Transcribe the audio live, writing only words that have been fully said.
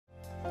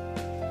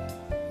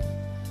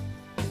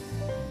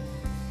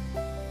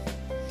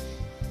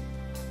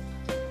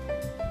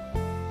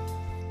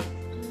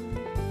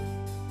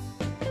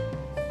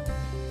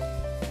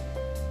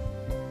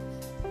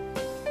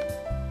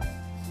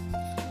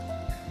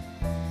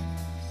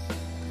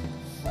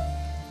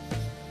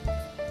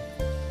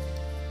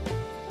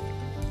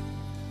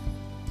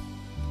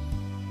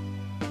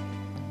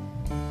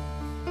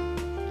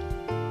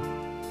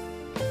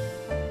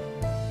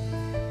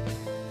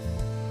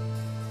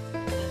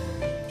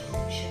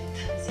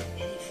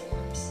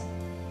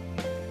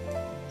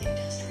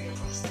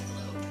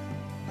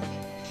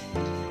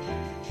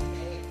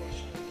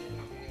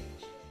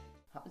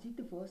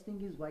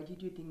why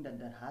did you think that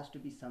there has to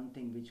be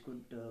something which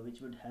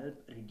would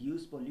help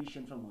reduce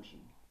pollution from ocean?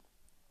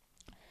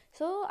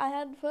 So I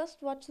had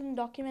first watched some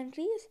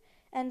documentaries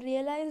and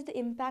realized the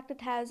impact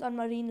it has on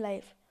marine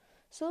life.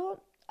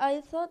 So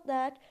I thought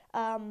that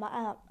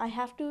I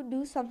have to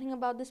do something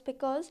about this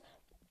because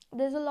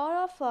there's a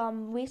lot of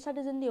waste that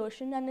is in the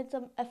ocean and it's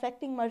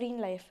affecting marine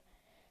life.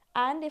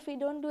 And if we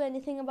don't do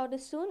anything about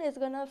it soon, it's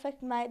going to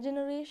affect my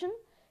generation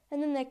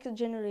and the next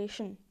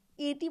generation.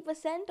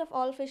 80% of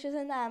all fishes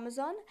in the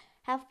Amazon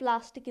have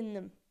plastic in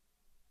them.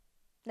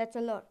 That's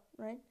a lot,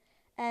 right?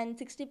 And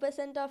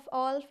 60% of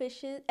all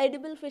fishes,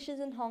 edible fishes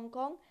in Hong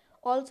Kong,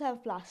 also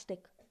have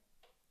plastic.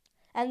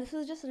 And this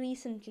is just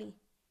recently.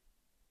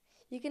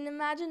 You can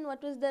imagine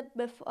what was there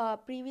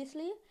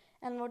previously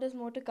and what is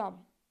more to come.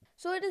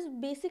 So it is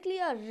basically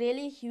a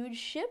really huge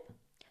ship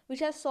which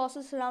has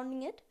saucers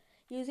surrounding it,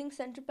 using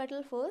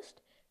centripetal force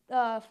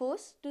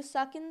to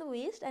suck in the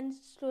waste and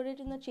store it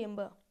in the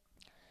chamber.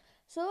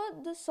 So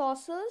the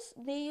saucers,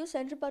 they use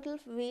centripetal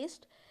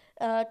waste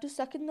to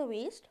suck in the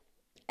waste,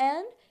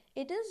 and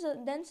it is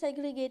then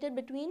segregated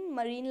between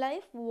marine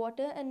life,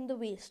 water, and the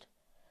waste.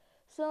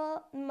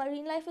 So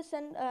marine life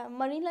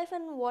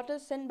and water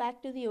is sent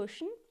back to the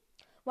ocean,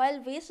 while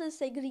waste is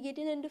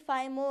segregated into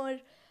five more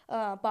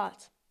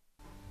parts.